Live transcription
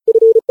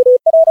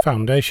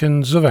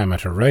Foundations of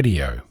Amateur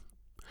Radio.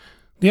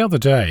 The other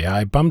day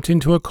I bumped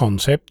into a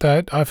concept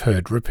that I've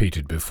heard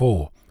repeated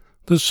before,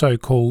 the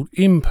so-called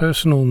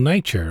impersonal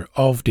nature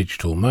of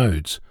digital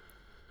modes.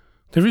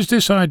 There is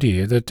this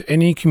idea that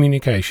any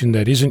communication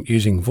that isn't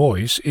using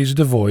voice is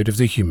devoid of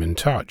the human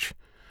touch.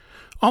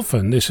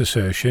 Often this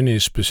assertion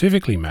is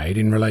specifically made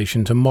in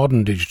relation to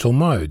modern digital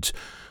modes,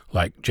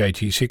 like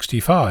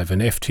JT65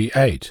 and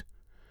FT8.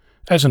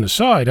 As an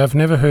aside, I've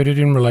never heard it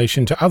in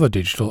relation to other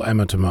digital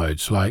amateur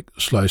modes like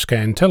slow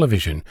scan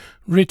television,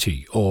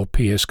 RTTY or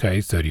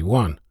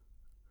PSK31.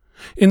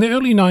 In the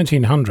early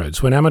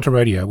 1900s, when amateur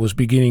radio was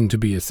beginning to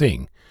be a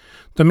thing,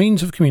 the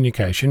means of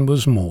communication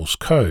was Morse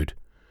code.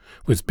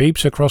 With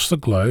beeps across the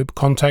globe,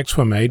 contacts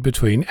were made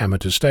between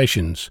amateur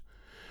stations.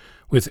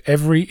 With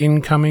every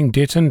incoming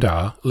dit and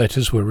da,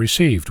 letters were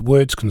received,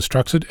 words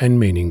constructed and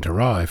meaning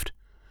derived.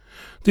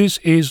 This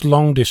is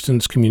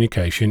long-distance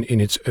communication in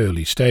its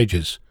early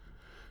stages.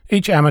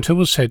 Each amateur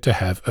was said to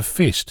have a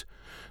fist,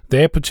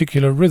 their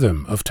particular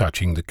rhythm of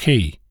touching the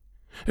key.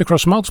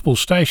 Across multiple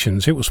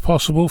stations, it was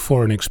possible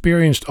for an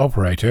experienced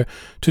operator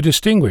to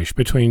distinguish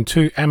between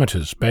two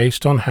amateurs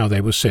based on how they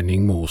were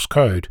sending Morse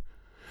code.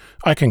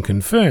 I can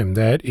confirm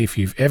that if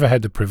you've ever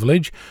had the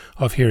privilege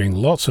of hearing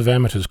lots of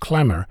amateurs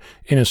clamour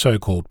in a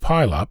so-called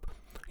pile-up,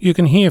 you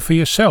can hear for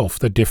yourself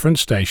that different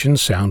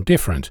stations sound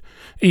different,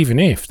 even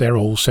if they're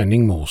all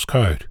sending Morse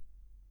code.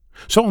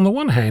 So on the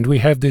one hand, we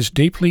have this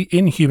deeply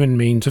inhuman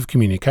means of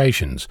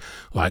communications,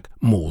 like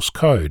Morse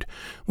code,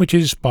 which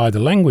is, by the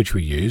language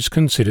we use,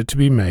 considered to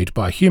be made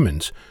by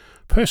humans,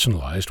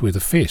 personalized with a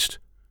fist.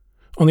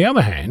 On the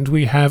other hand,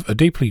 we have a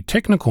deeply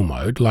technical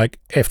mode like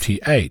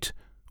FT8,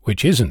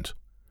 which isn't.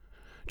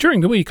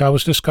 During the week I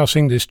was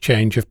discussing this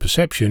change of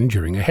perception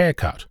during a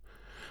haircut.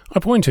 I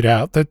pointed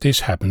out that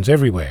this happens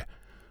everywhere.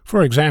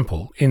 For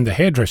example, in the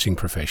hairdressing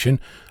profession,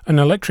 an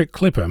electric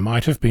clipper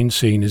might have been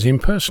seen as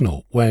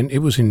impersonal when it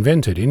was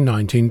invented in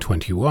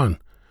 1921.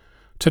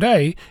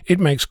 Today, it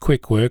makes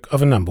quick work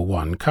of a number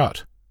one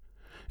cut.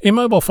 In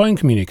mobile phone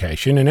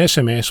communication, an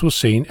SMS was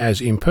seen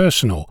as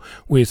impersonal,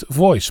 with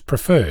voice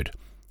preferred.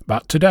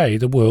 But today,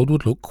 the world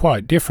would look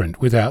quite different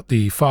without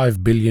the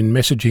 5 billion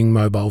messaging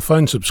mobile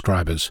phone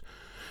subscribers.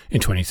 In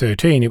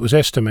 2013, it was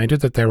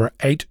estimated that there were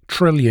 8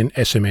 trillion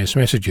SMS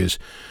messages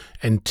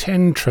and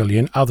 10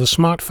 trillion other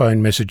smartphone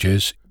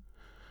messages.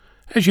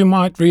 As you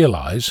might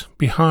realize,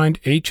 behind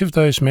each of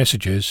those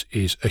messages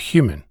is a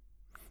human.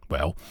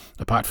 Well,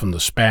 apart from the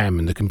spam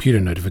and the computer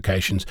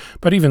notifications,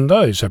 but even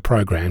those are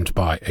programmed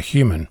by a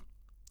human.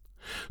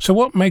 So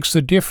what makes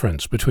the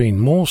difference between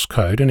Morse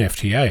code and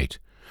FT8?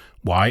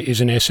 Why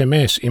is an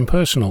SMS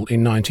impersonal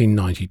in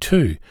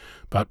 1992,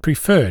 but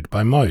preferred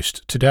by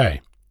most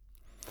today?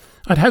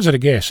 I'd hazard a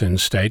guess and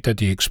state that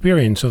the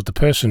experience of the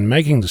person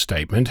making the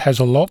statement has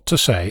a lot to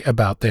say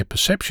about their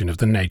perception of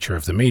the nature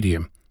of the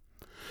medium.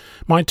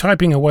 My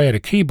typing away at a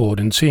keyboard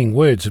and seeing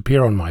words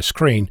appear on my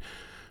screen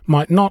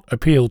might not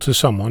appeal to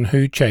someone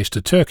who chased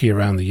a turkey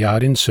around the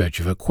yard in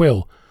search of a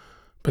quill,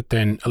 but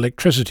then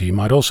electricity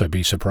might also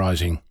be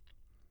surprising.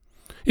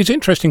 It's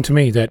interesting to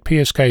me that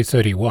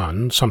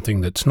PSK31,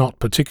 something that's not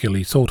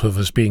particularly thought of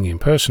as being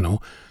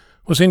impersonal,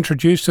 was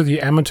introduced to the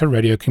amateur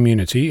radio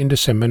community in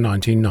December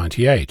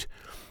 1998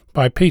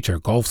 by Peter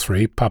Golf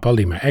 3 Papa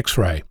Lima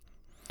X-Ray.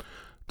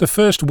 The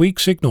first weak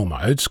signal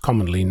modes,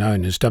 commonly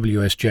known as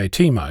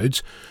WSJT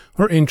modes,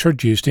 were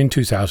introduced in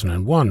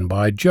 2001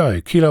 by Joe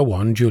Kilo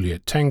 1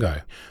 Juliet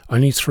Tango,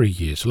 only 3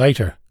 years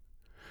later.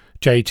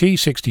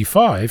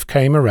 JT65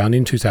 came around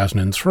in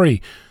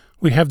 2003.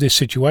 We have this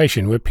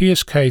situation where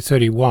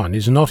PSK31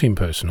 is not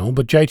impersonal,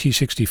 but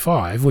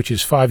JT65, which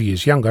is 5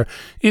 years younger,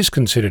 is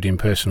considered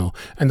impersonal,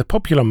 and the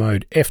popular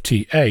mode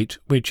FT8,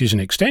 which is an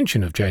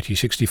extension of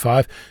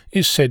JT65,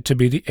 is said to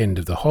be the end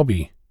of the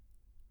hobby.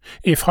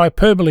 If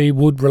hyperbole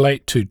would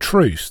relate to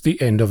truth, the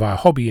end of our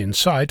hobby in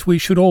sight, we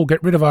should all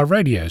get rid of our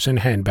radios and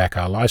hand back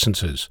our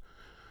licenses.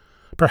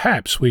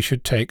 Perhaps we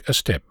should take a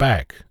step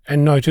back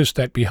and notice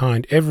that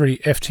behind every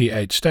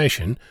FT8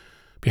 station,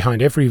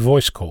 behind every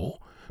voice call,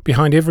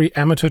 behind every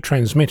amateur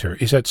transmitter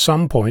is at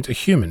some point a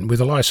human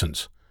with a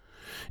license.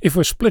 If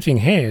we're splitting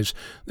hairs,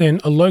 then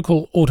a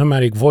local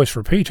automatic voice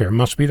repeater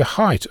must be the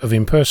height of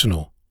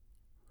impersonal.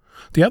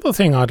 The other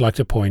thing I'd like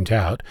to point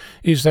out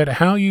is that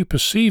how you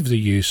perceive the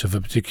use of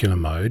a particular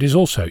mode is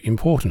also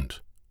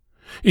important.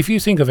 If you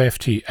think of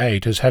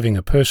FT8 as having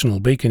a personal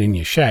beacon in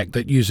your shack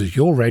that uses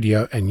your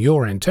radio and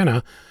your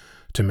antenna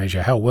to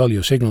measure how well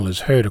your signal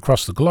is heard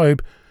across the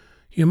globe,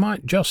 you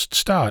might just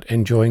start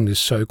enjoying this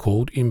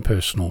so-called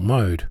impersonal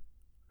mode.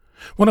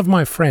 One of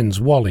my friends,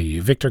 Wally,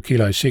 Victor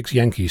Kilo 6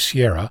 Yankee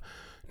Sierra,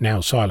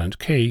 now Silent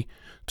Key,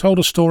 told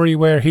a story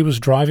where he was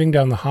driving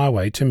down the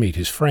highway to meet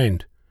his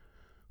friend.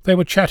 They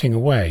were chatting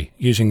away,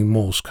 using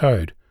Morse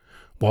code.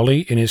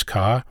 Wally in his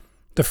car,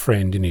 the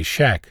friend in his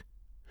shack.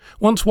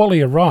 Once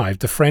Wally arrived,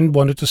 the friend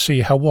wanted to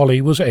see how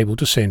Wally was able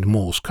to send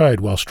Morse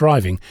code whilst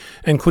driving,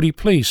 and could he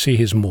please see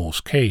his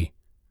Morse key.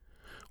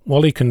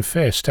 Wally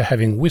confessed to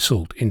having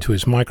whistled into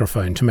his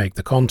microphone to make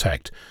the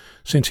contact,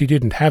 since he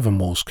didn't have a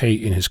Morse key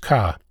in his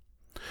car.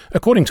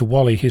 According to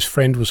Wally, his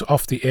friend was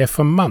off the air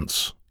for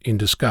months in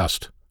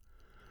disgust.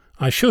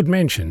 I should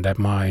mention that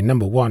my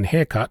number 1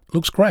 haircut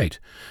looks great,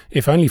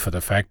 if only for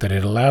the fact that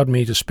it allowed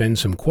me to spend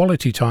some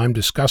quality time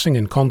discussing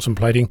and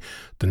contemplating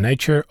the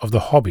nature of the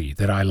hobby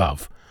that I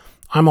love.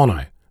 I'm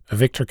Onno,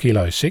 Victor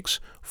Kilo 6,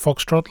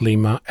 Foxtrot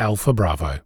Lima Alpha Bravo.